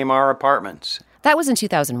dorms became our apartments. That was in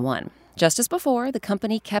 2001. Just as before, the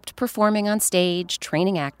company kept performing on stage,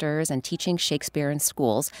 training actors, and teaching Shakespeare in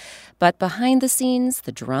schools. But behind the scenes,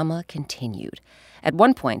 the drama continued. At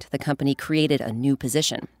one point, the company created a new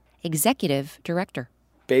position, executive director.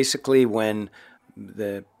 Basically, when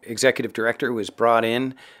the executive director was brought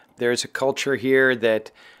in, there's a culture here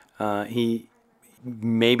that he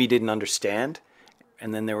maybe didn't understand.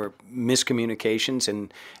 And then there were miscommunications.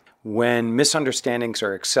 And When misunderstandings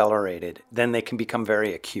are accelerated, then they can become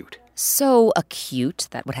very acute. So acute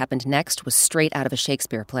that what happened next was straight out of a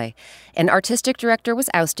Shakespeare play. An artistic director was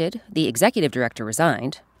ousted, the executive director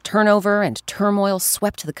resigned. Turnover and turmoil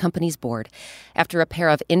swept the company's board. After a pair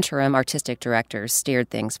of interim artistic directors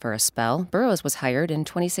steered things for a spell, Burroughs was hired in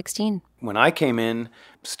 2016. When I came in,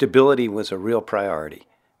 stability was a real priority.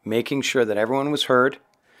 Making sure that everyone was heard,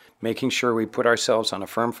 making sure we put ourselves on a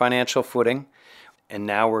firm financial footing, and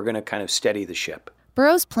now we're going to kind of steady the ship.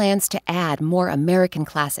 Burroughs plans to add more American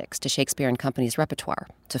classics to Shakespeare and Company's repertoire,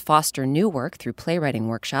 to foster new work through playwriting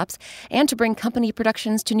workshops, and to bring company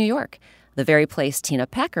productions to New York, the very place Tina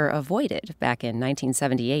Packer avoided back in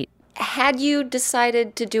 1978. Had you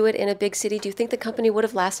decided to do it in a big city, do you think the company would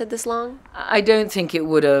have lasted this long? I don't think it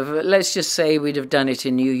would have. Let's just say we'd have done it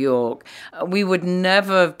in New York. We would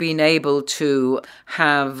never have been able to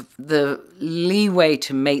have the leeway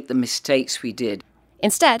to make the mistakes we did.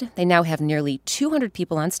 Instead, they now have nearly 200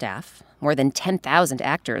 people on staff. More than 10,000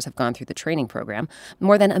 actors have gone through the training program.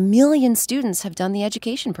 More than 1 million students have done the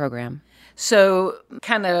education program. So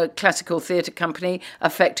can a classical theatre company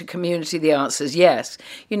affect a community? The answer is yes.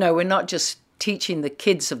 You know, we're not just teaching the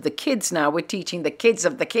kids of the kids now, we're teaching the kids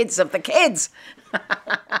of the kids of the kids.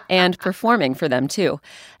 And performing for them, too.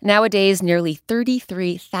 Nowadays, nearly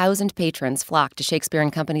 33,000 patrons flock to Shakespeare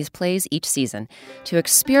and Company's plays each season to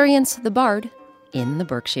experience the Bard in the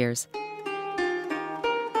Berkshires.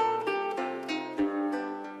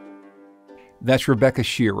 That's Rebecca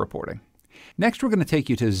Shear reporting. Next, we're going to take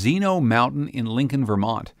you to Zeno Mountain in Lincoln,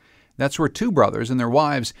 Vermont. That's where two brothers and their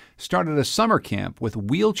wives started a summer camp with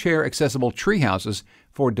wheelchair-accessible tree houses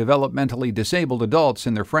for developmentally disabled adults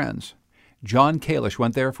and their friends. John Kalish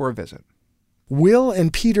went there for a visit. Will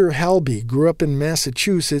and Peter Halby grew up in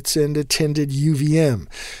Massachusetts and attended UVM.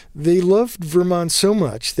 They loved Vermont so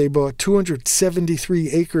much they bought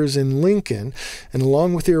 273 acres in Lincoln and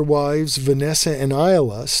along with their wives Vanessa and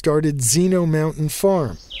Isla started Zeno Mountain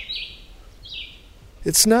Farm.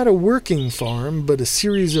 It's not a working farm, but a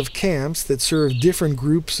series of camps that serve different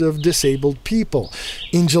groups of disabled people.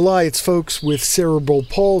 In July, it's folks with cerebral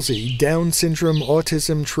palsy, Down syndrome,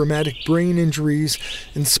 autism, traumatic brain injuries,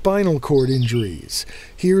 and spinal cord injuries.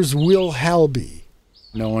 Here's Will Halby.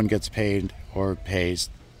 No one gets paid or pays.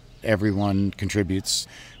 Everyone contributes.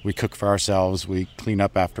 We cook for ourselves. We clean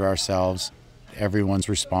up after ourselves. Everyone's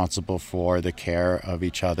responsible for the care of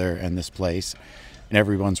each other and this place. And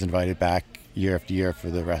everyone's invited back year after year for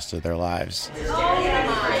the rest of their lives.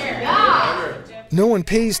 No one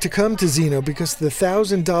pays to come to Zeno because the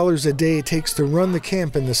 $1,000 a day it takes to run the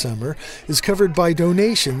camp in the summer is covered by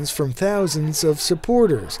donations from thousands of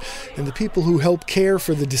supporters, and the people who help care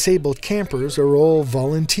for the disabled campers are all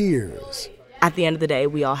volunteers. At the end of the day,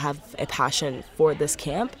 we all have a passion for this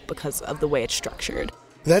camp because of the way it's structured.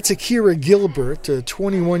 That's Akira Gilbert, a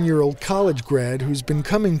 21-year-old college grad who's been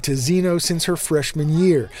coming to Zeno since her freshman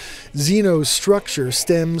year. Zeno's structure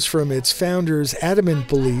stems from its founders' adamant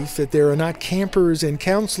belief that there are not campers and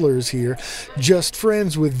counselors here, just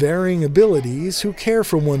friends with varying abilities who care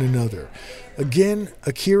for one another. Again,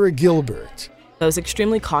 Akira Gilbert. I was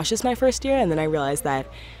extremely cautious my first year, and then I realized that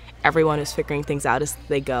everyone is figuring things out as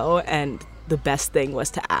they go, and the best thing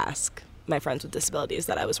was to ask my friends with disabilities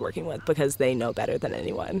that I was working with because they know better than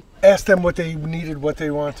anyone. Ask them what they needed, what they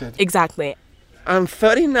wanted. Exactly. I'm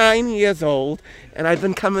 39 years old, and I've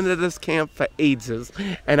been coming to this camp for ages,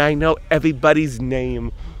 and I know everybody's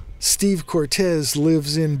name. Steve Cortez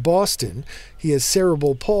lives in Boston. He has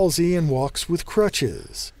cerebral palsy and walks with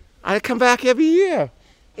crutches. I come back every year.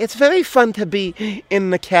 It's very fun to be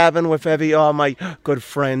in the cabin with all my good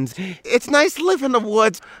friends. It's nice to live in the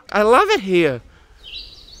woods. I love it here.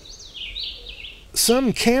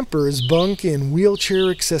 Some campers bunk in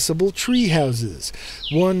wheelchair-accessible tree houses.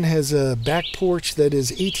 One has a back porch that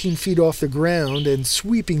is 18 feet off the ground and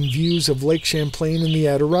sweeping views of Lake Champlain and the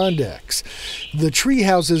Adirondacks. The tree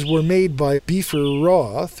houses were made by Beefer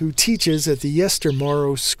Roth, who teaches at the Yester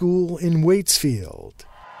Morrow School in Waitsfield.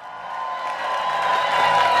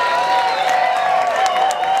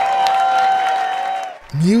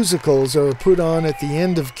 Musicals are put on at the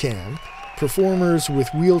end of camp. Performers with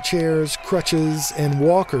wheelchairs, crutches, and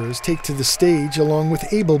walkers take to the stage along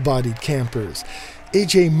with able-bodied campers.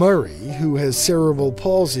 A.J. Murray, who has cerebral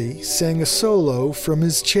palsy, sang a solo from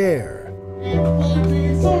his chair. It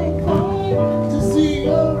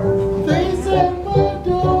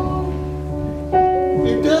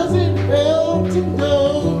doesn't help to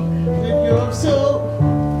know that you're so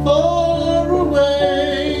far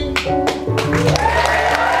away.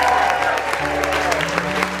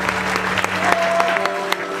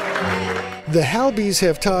 The Melbys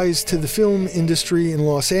have ties to the film industry in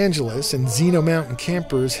Los Angeles, and Zeno Mountain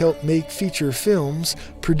campers help make feature films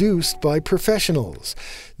produced by professionals.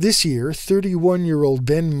 This year, 31-year-old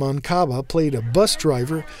Ben Moncaba played a bus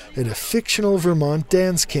driver at a fictional Vermont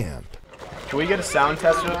dance camp. Can we get a sound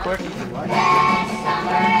test real quick?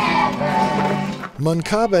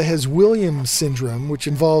 Moncaba has Williams syndrome, which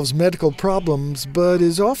involves medical problems, but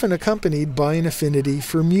is often accompanied by an affinity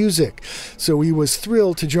for music. So he was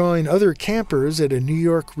thrilled to join other campers at a New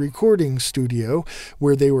York recording studio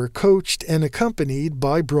where they were coached and accompanied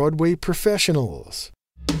by Broadway professionals.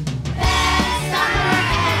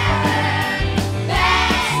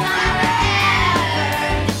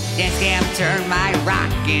 Dance camp turned my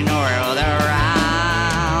rockin' world around.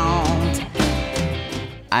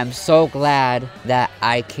 I'm so glad that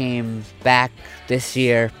I came back this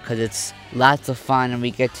year because it's lots of fun and we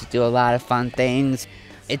get to do a lot of fun things.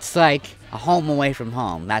 It's like a home away from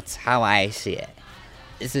home. That's how I see it.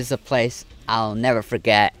 This is a place I'll never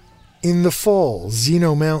forget. In the fall,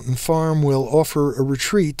 Zeno Mountain Farm will offer a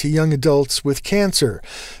retreat to young adults with cancer.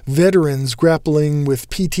 Veterans grappling with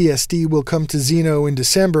PTSD will come to Zeno in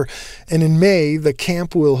December, and in May, the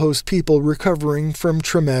camp will host people recovering from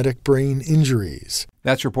traumatic brain injuries.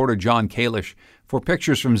 That's reporter John Kalish. For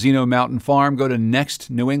pictures from Zeno Mountain Farm, go to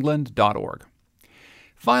nextnewengland.org.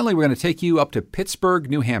 Finally, we're going to take you up to Pittsburgh,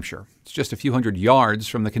 New Hampshire. It's just a few hundred yards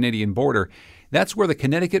from the Canadian border. That's where the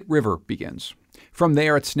Connecticut River begins. From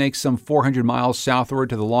there, it snakes some 400 miles southward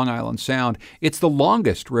to the Long Island Sound. It's the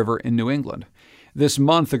longest river in New England. This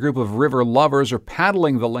month, a group of river lovers are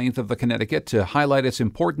paddling the length of the Connecticut to highlight its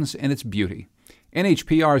importance and its beauty.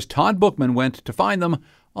 NHPR's Todd Bookman went to find them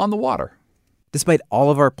on the water. Despite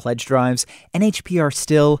all of our pledge drives, NHPR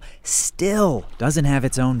still doesn't have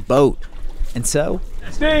its own boat. And so...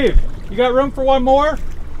 Steve, you got room for one more?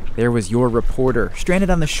 There was your reporter, stranded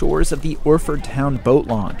on the shores of the Orford Town boat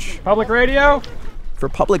launch. Public radio? For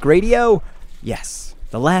public radio? Yes,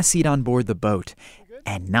 the last seat on board the boat.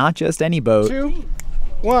 And not just any boat.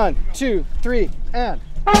 1, 2, 3, and...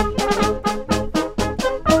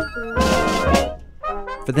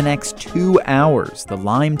 For the next 2 hours, the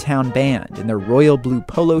Limetown Band in their royal blue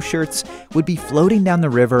polo shirts would be floating down the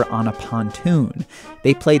river on a pontoon.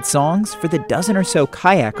 They played songs for the dozen or so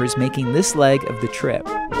kayakers making this leg of the trip.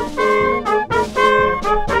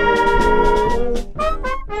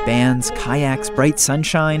 Bands, kayaks, bright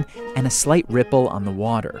sunshine, and a slight ripple on the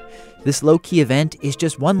water. This low-key event is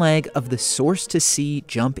just one leg of the Source to Sea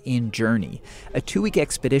Jump-In Journey, a 2-week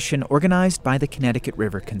expedition organized by the Connecticut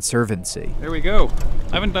River Conservancy. There we go.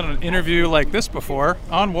 I haven't done an interview like this before,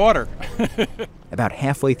 on water. About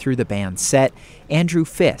halfway through the band's set, Andrew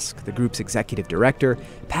Fisk, the group's executive director,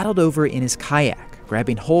 paddled over in his kayak,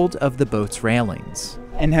 grabbing hold of the boat's railings.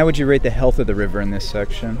 And how would you rate the health of the river in this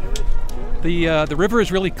section? The river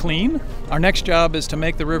is really clean. Our next job is to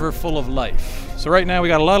make the river full of life. So right now we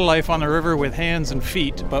got a lot of life on the river with hands and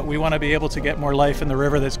feet, but we want to be able to get more life in the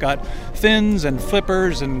river that's got fins and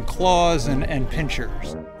flippers and claws and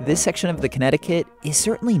pinchers. This section of the Connecticut is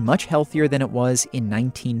certainly much healthier than it was in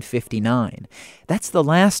 1959. That's the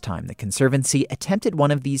last time the Conservancy attempted one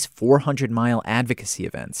of these 400-mile advocacy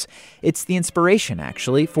events. It's the inspiration,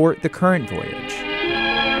 actually, for the current voyage.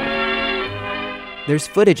 There's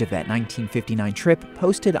footage of that 1959 trip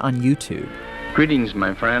posted on YouTube. Greetings,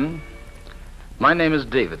 my friend. My name is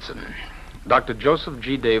Davidson, Dr. Joseph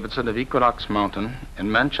G. Davidson of Equinox Mountain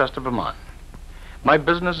in Manchester, Vermont. My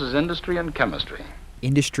business is industry and chemistry.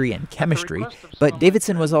 Industry and chemistry, but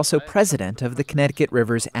Davidson was also president of the Connecticut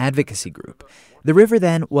Rivers Advocacy Group. The river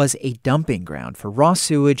then was a dumping ground for raw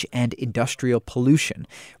sewage and industrial pollution.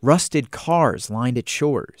 Rusted cars lined its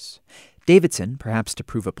shores. Davidson, perhaps to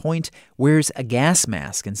prove a point, wears a gas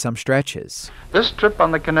mask in some stretches. This trip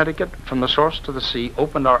on the Connecticut from the source to the sea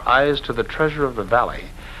opened our eyes to the treasure of the valley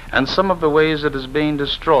and some of the ways it is being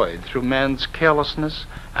destroyed through man's carelessness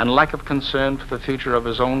and lack of concern for the future of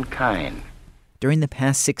his own kind. During the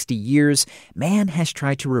past 60 years, man has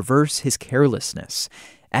tried to reverse his carelessness.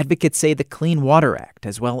 Advocates say the Clean Water Act,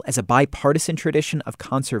 as well as a bipartisan tradition of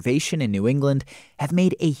conservation in New England, have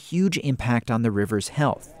made a huge impact on the river's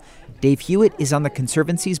health. Dave Hewitt is on the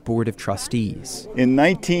Conservancy's Board of Trustees. In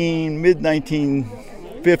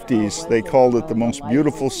mid-1950s, they called it the most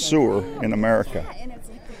beautiful sewer in America.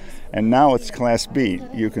 And now it's Class B.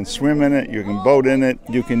 You can swim in it, you can boat in it,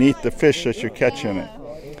 you can eat the fish that you catch in it.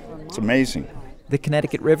 It's amazing. The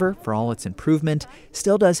Connecticut River, for all its improvement,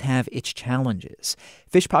 still does have its challenges.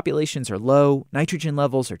 Fish populations are low, nitrogen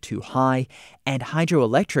levels are too high, and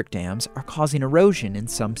hydroelectric dams are causing erosion in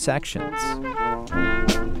some sections.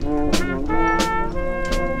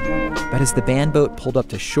 But as the band boat pulled up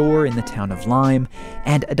to shore in the town of Lyme,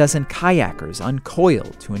 and a dozen kayakers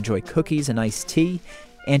uncoiled to enjoy cookies and iced tea,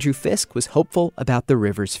 Andrew Fisk was hopeful about the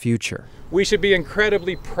river's future. We should be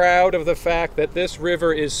incredibly proud of the fact that this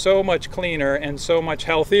river is so much cleaner and so much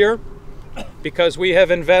healthier because we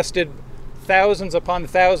have invested thousands upon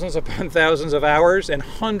thousands upon thousands of hours and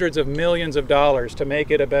hundreds of millions of dollars to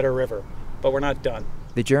make it a better river. But we're not done.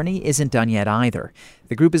 The journey isn't done yet either.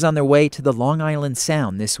 The group is on their way to the Long Island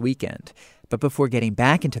Sound this weekend. But before getting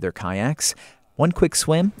back into their kayaks, one quick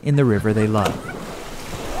swim in the river they love.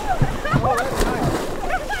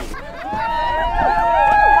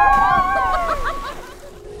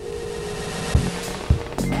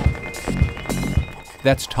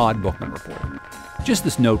 That's Todd Bookman reporting. Just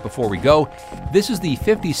this note before we go, this is the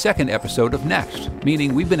 52nd episode of Next,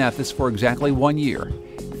 meaning we've been at this for exactly 1 year.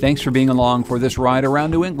 Thanks for being along for this ride around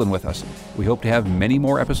New England with us. We hope to have many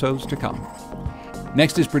more episodes to come.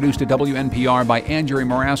 Next is produced at WNPR by Anjuri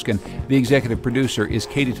Moraskin. The executive producer is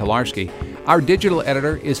Katie Tolarski. Our digital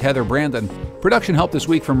editor is Heather Brandon. Production help this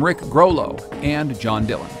week from Rick Grolo and John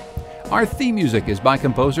Dillon. Our theme music is by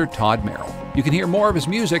composer Todd Merrill. You can hear more of his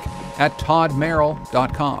music at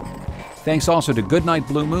toddmerrill.com. Thanks also to Goodnight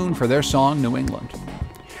Blue Moon for their song New England.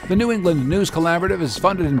 The New England News Collaborative is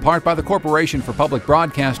funded in part by the Corporation for Public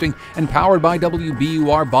Broadcasting and powered by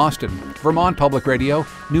WBUR Boston, Vermont Public Radio,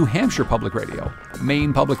 New Hampshire Public Radio,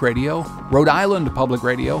 Maine Public Radio, Rhode Island Public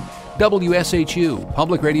Radio, WSHU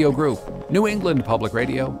Public Radio Group, New England Public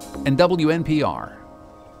Radio, and WNPR.